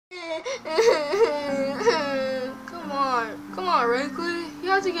Come on, Rain.cally. You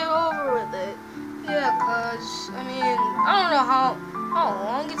have to get over with it. Yeah, cause I mean, I don't know how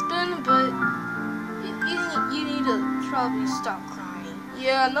long it's been, but you need to probably stop crying.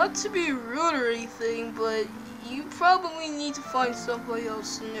 Yeah, not to be rude or anything, but you probably need to find somebody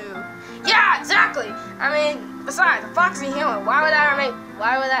else new. Yeah, exactly. I mean, besides, Foxy human. Why would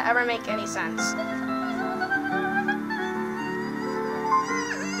that ever make any sense?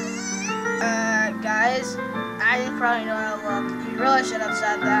 Guys, I didn't probably know how to look. You really should have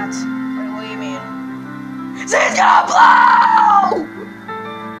said that. What do you mean? She's gonna blow!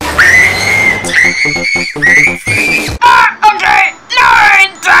 Okay! No,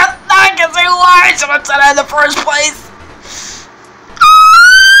 Death! I can say why I should have said it in the first place!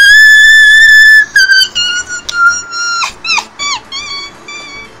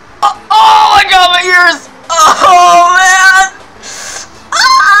 Oh my god, my ears! Oh man!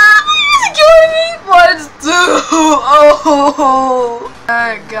 Oh,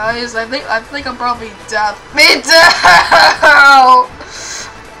 guys, I think I'm probably deaf. Me too.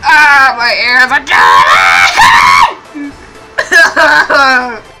 My ears are killing me.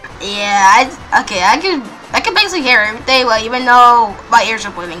 Yeah, I can basically hear everything, well, even though my ears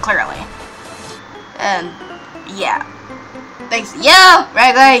are bleeding clearly. And yeah, thanks. Yeah,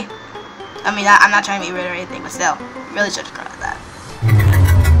 right. I mean, I'm not trying to be rude or anything, but still, really should have tried that.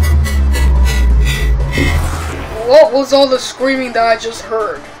 What was all the screaming that I just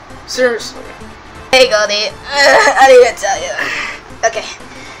heard? Seriously. Hey, Goldie. I need to tell you. Okay.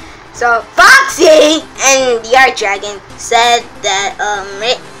 So, Foxy and the Art Dragon said that,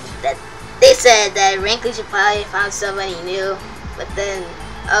 they said that Rain.cally should probably find somebody new, but then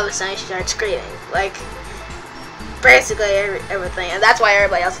all of a sudden she started screaming. Like, basically everything. And that's why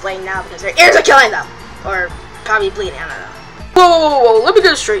everybody else is playing now, because their ears are killing them. Or probably bleeding, I don't know. Whoa, let me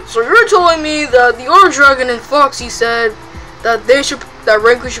get it straight. So you're telling me that the Art Dragon and Foxy said that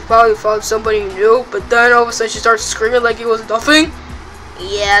Rain.cally should probably find somebody new, but then all of a sudden she starts screaming like it was nothing?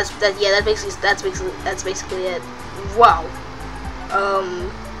 Yeah, that's basically it. Wow.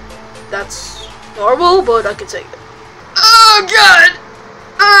 That's normal, but I can take it. Oh god!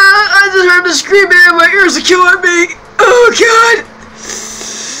 I just heard the screaming and my ears are killing me! Oh god!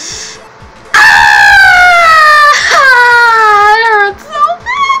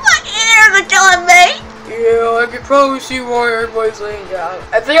 I can probably see why everybody's laying down.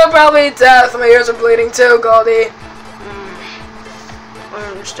 I think I'm probably deaf. My ears are bleeding too, Goldie. I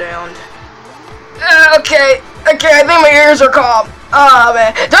understand. Okay, I think my ears are calm. Oh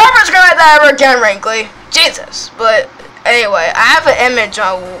man, don't ever scream like that ever again, Rain.cally. Jesus. But anyway, I have an image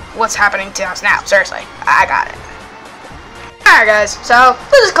on what's happening to us now. Seriously, I got it. Alright guys, so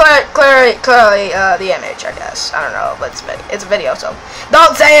this is clearly the image, I guess. I don't know, but it's a video, so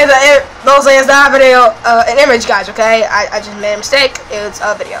don't say it's not a video, an image, guys. Okay, I just made a mistake. It's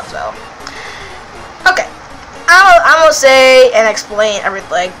a video, so okay. I'm gonna say and explain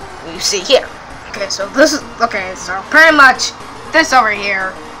everything you see here. Okay, so this is so pretty much this over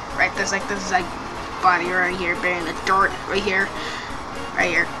here, right? This is like body right here, bearing the dirt right here,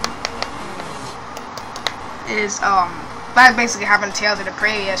 is that basically happened to Tails in the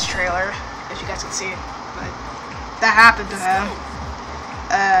previous trailer, as you guys can see. But that happened to him.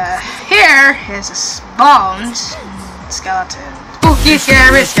 Here is a bones skeleton. Spooky,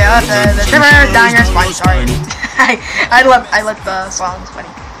 scary skeleton. The shiver down your spine. Sorry. I love the song. It's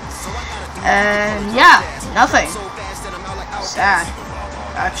funny. And yeah, nothing. Sad.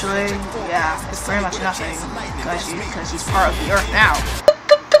 Actually, yeah, it's pretty much nothing because he's part of the Earth now.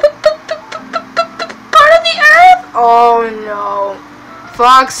 Oh no.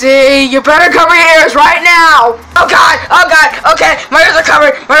 Foxy, you better cover your ears right now! Oh god! Okay, my ears are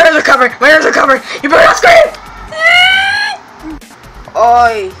covered! You better not scream!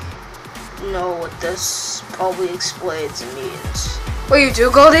 I know what this probably explains means. What you do,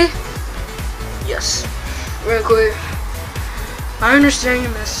 Goldie? Yes. Rain.cally, I understand you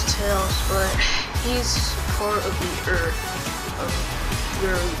miss Tails, but he's part of the Earth.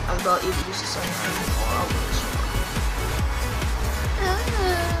 I'm not even used to saying that.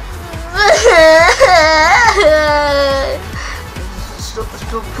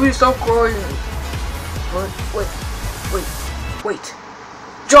 Please stop crying. Wait.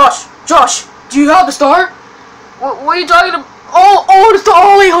 Josh, do you have the star? What are you talking about? Oh, the star.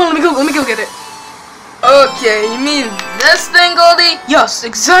 Oh, wait, hold on, let me go get it. Okay, you mean this thing, Goldie? Yes,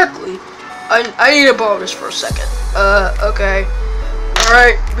 exactly. I need to borrow this for a second. Okay.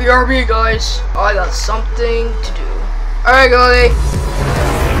 Alright, BRB, guys. I got something to do. Alright, Goldie.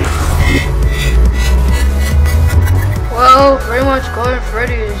 Well, pretty much Golden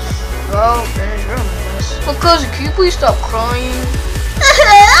Freddy is Well, there's your mess. Well, cousin, can you please stop crying?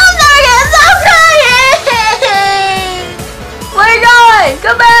 I'm never gonna stop crying! Where are you going?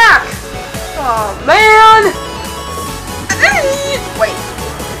 Come back! Oh, man! Wait.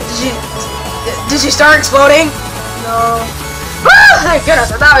 Did she start exploding? No. Ah, thank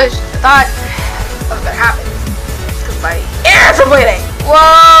goodness. I thought that was gonna happen. Because my ears were bleeding.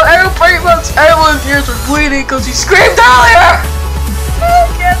 Whoa, everyone's ears were bleeding because he screamed earlier. I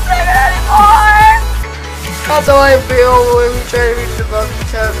can't take it anymore. That's how I feel when we try to reach the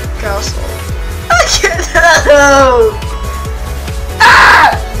castle. I can't.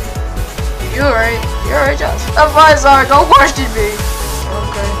 Ah! You're right. You're right, Josh. I'm fine, sorry. Don't question me.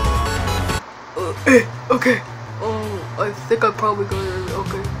 Okay. Okay. I think I'm probably going to.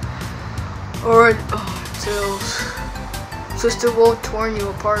 Okay. Alright. Tails. Sister won't torn you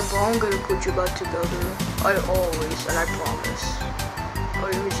apart, but I'm gonna put you back together. I always, and I promise. Oh,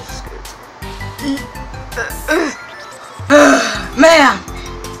 let me just scared. Man!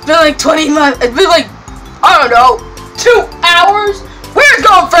 It's been like 20 months. It's been like, I don't know, 2 hours? Where's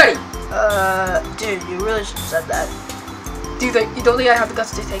going Freddy? Dude, you really should have said that. You don't think I have the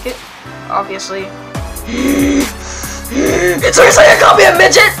guts to take it? Obviously. Seriously, you call me a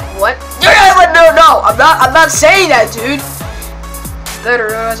midget? What? No, I'm not saying that, dude. Better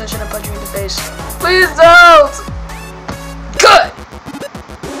realize I shouldn't punch you in the face. Please don't! Good!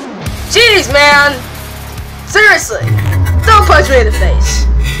 Jeez, man! Seriously, don't punch me in the face.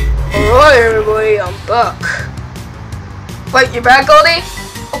 Alright, everybody, I'm back. Wait, you're back, Goldie?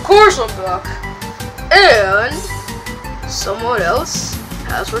 Of course I'm back. And someone else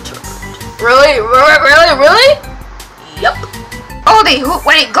has returned. Really? Yep. Goldie,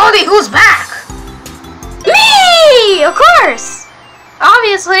 who's back? Me! Of course!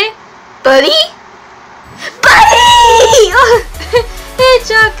 Obviously. Buddy? Hey,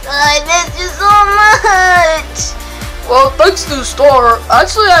 Chuck. I miss you so much. Well, thanks to the star.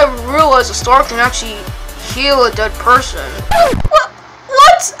 Actually, I realized the star can actually heal a dead person.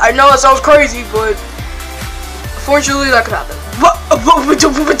 What? I know that sounds crazy, but fortunately that could happen.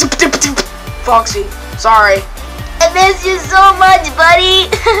 Foxy, sorry. I miss you so much, buddy.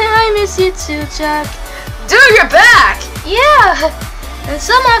 I miss you too, Chuck. Dude, you're back! Yeah, and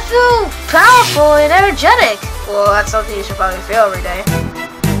somehow I feel powerful and energetic. Well, that's something you should probably feel every day.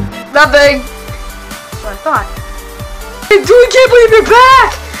 Nothing. That's what I thought. Dude, I can't believe you're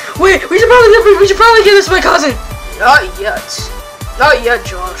back! Wait, we should probably give this to my cousin. Not yet. Not yet,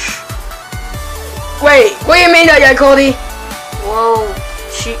 Josh. Wait, what do you mean not yet, Cody? Whoa,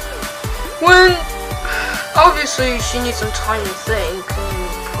 obviously she needs some time to think and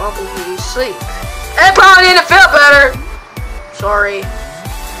probably sleep. And probably need to feel better. Sorry.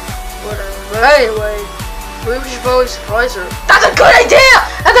 Whatever. But anyway, we should probably surprise her. That's a good idea!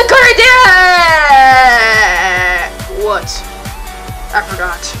 That's a good idea! What? I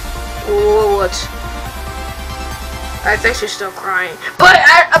forgot. What? I think she's still crying. But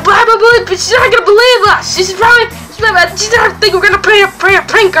she's not gonna believe us. She's not gonna think we're gonna play a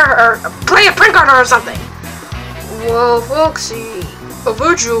prank on her or something. Well, Foxy,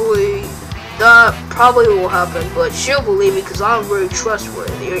 eventually that probably will happen, but she'll believe me because I'm very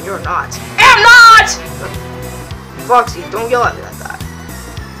trustworthy and you're not. I'm not! Foxy, don't yell at me like that.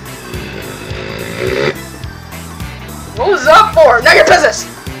 What was that for? Now you're business!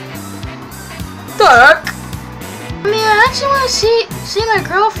 The heck? I mean, I actually want to see my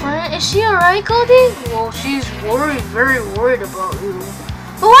girlfriend. Is she alright, Cody? Well, she's very worried about you.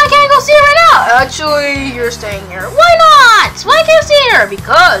 But why can't I go see her right now? Actually, you're staying here. Why not? Why can't I see her?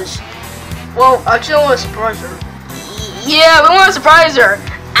 Because, well, actually I want to surprise her. Yeah, we want to surprise her.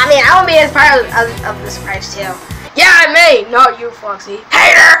 I mean, I want to be as part of the surprise too. Yeah, I may. Not you, Foxy.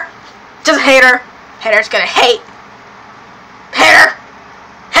 Hater! Just a hater. Hater's gonna hate. Hater!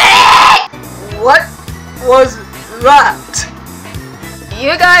 Hate! What was that?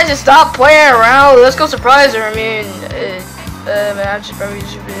 You guys just stop playing around. Let's go surprise her. I mean, I'm just probably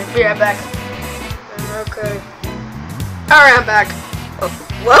be right back. Okay. Alright, I'm back.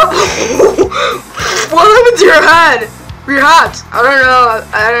 What? What happened to your head? Your hat? I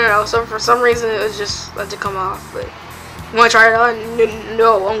don't know. So for some reason it was just let it come off. But you want to try it on?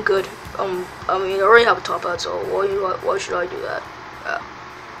 No, I'm good. I mean, I already have a top hat, so why should I do that?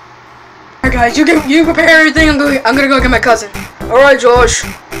 Alright, guys, you prepare everything. I'm gonna go get my cousin. All right, Josh.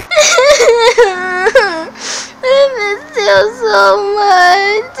 I miss you so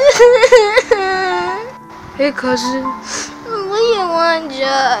much. Hey, cousin. What do you want,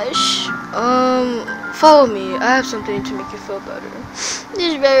 Josh? Follow me. I have something to make you feel better.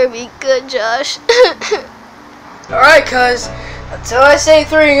 This better be good, Josh. Alright, cuz. Until I say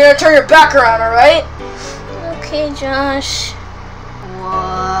 3, you're gonna turn your back around, alright? Okay, Josh.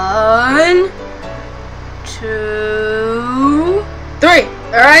 1, 2, 3.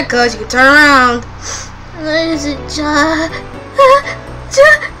 Alright, cuz you can turn around. What is it, Josh?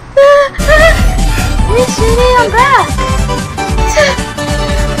 It's really on back.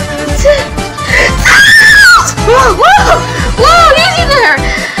 Whoa, whoa, whoa, easy there.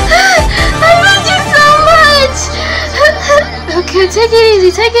 I miss you so much. Okay, take it easy,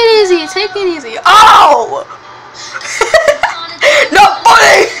 take it easy, take it easy. Oh! Not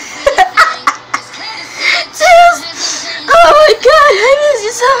funny! Oh my god, I miss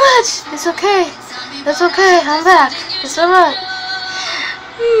you so much. It's okay. It's okay. I'm back. It's alright.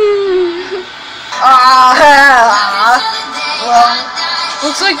 Well,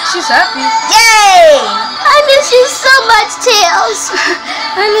 looks like she's happy. Yay! I miss you so much, Tails.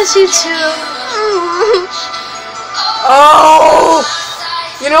 I miss you too. Oh!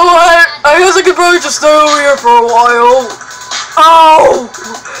 You know what? I guess I could probably just stay over here for a while. Oh!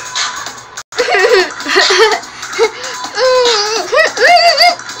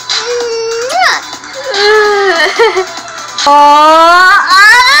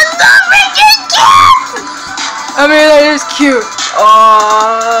 I mean, that is cute.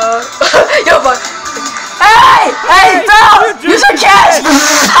 Yo, but hey, Belle, use your catch.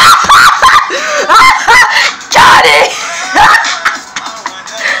 Got it.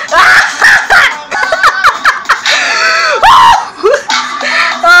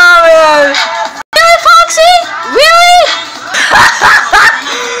 Oh man. Hey, Foxy, really?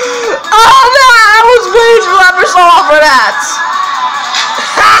 Oh man, I was waiting to let myself for that.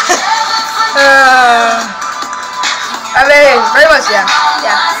 I mean, pretty much, yeah.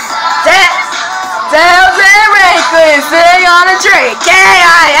 Tails and Rain.cally sitting on a tree.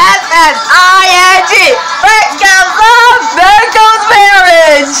 K-I-S-S-I-N-G. First comes love, then comes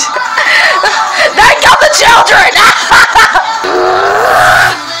marriage. Then come the children.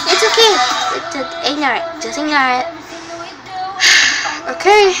 It's okay. Ignore it. Just ignore it.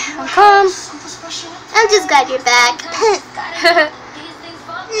 Okay, I'm calm. I'm just glad you're back. Come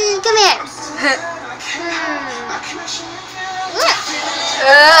here.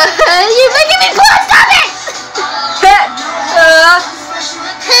 You're making me pull. Stop it!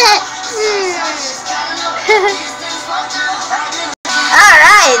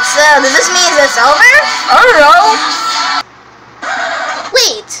 Alright, so does this mean it's over? I don't know.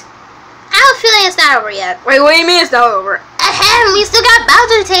 Wait. I have a feeling it's not over yet. Wait, what do you mean it's not over? Ahem, we still got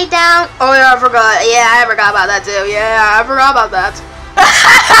Bowser to take down. Oh yeah, I forgot. Yeah, I forgot about that too. Yeah, I forgot about that.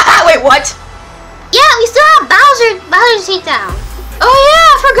 Wait, what? Yeah, we still have Bowser to take down. Oh yeah,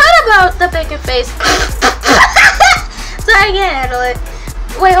 I forgot about the bacon face. Sorry, I can't handle it.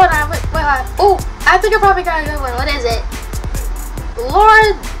 Wait, hold on. Wait, hold on. Oh, I think I probably got a good one. What is it?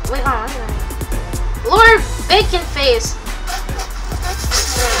 Lord, wait, hold on. Lord Bacon Face.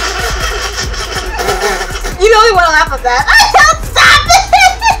 You know you want to laugh at that. Don't stop it!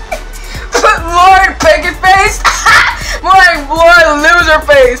 Lord Bacon Face. More like Lord Loser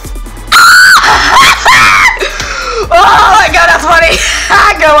Face. Oh my god, that's funny.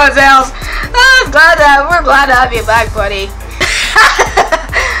 Go on, Tails. We're glad to have you back, buddy.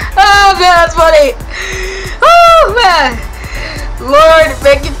 Oh man, that's funny. Oh man, Lord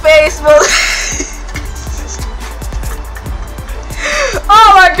Bacon Face.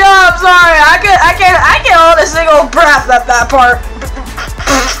 Oh my god, I'm sorry. I can't hold a single breath at that part.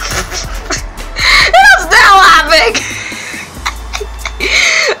 I'm still laughing.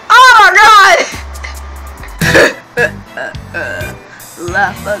 Oh my god.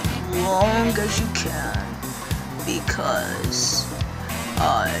 Laugh as long as you can, because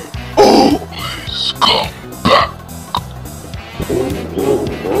I always come back.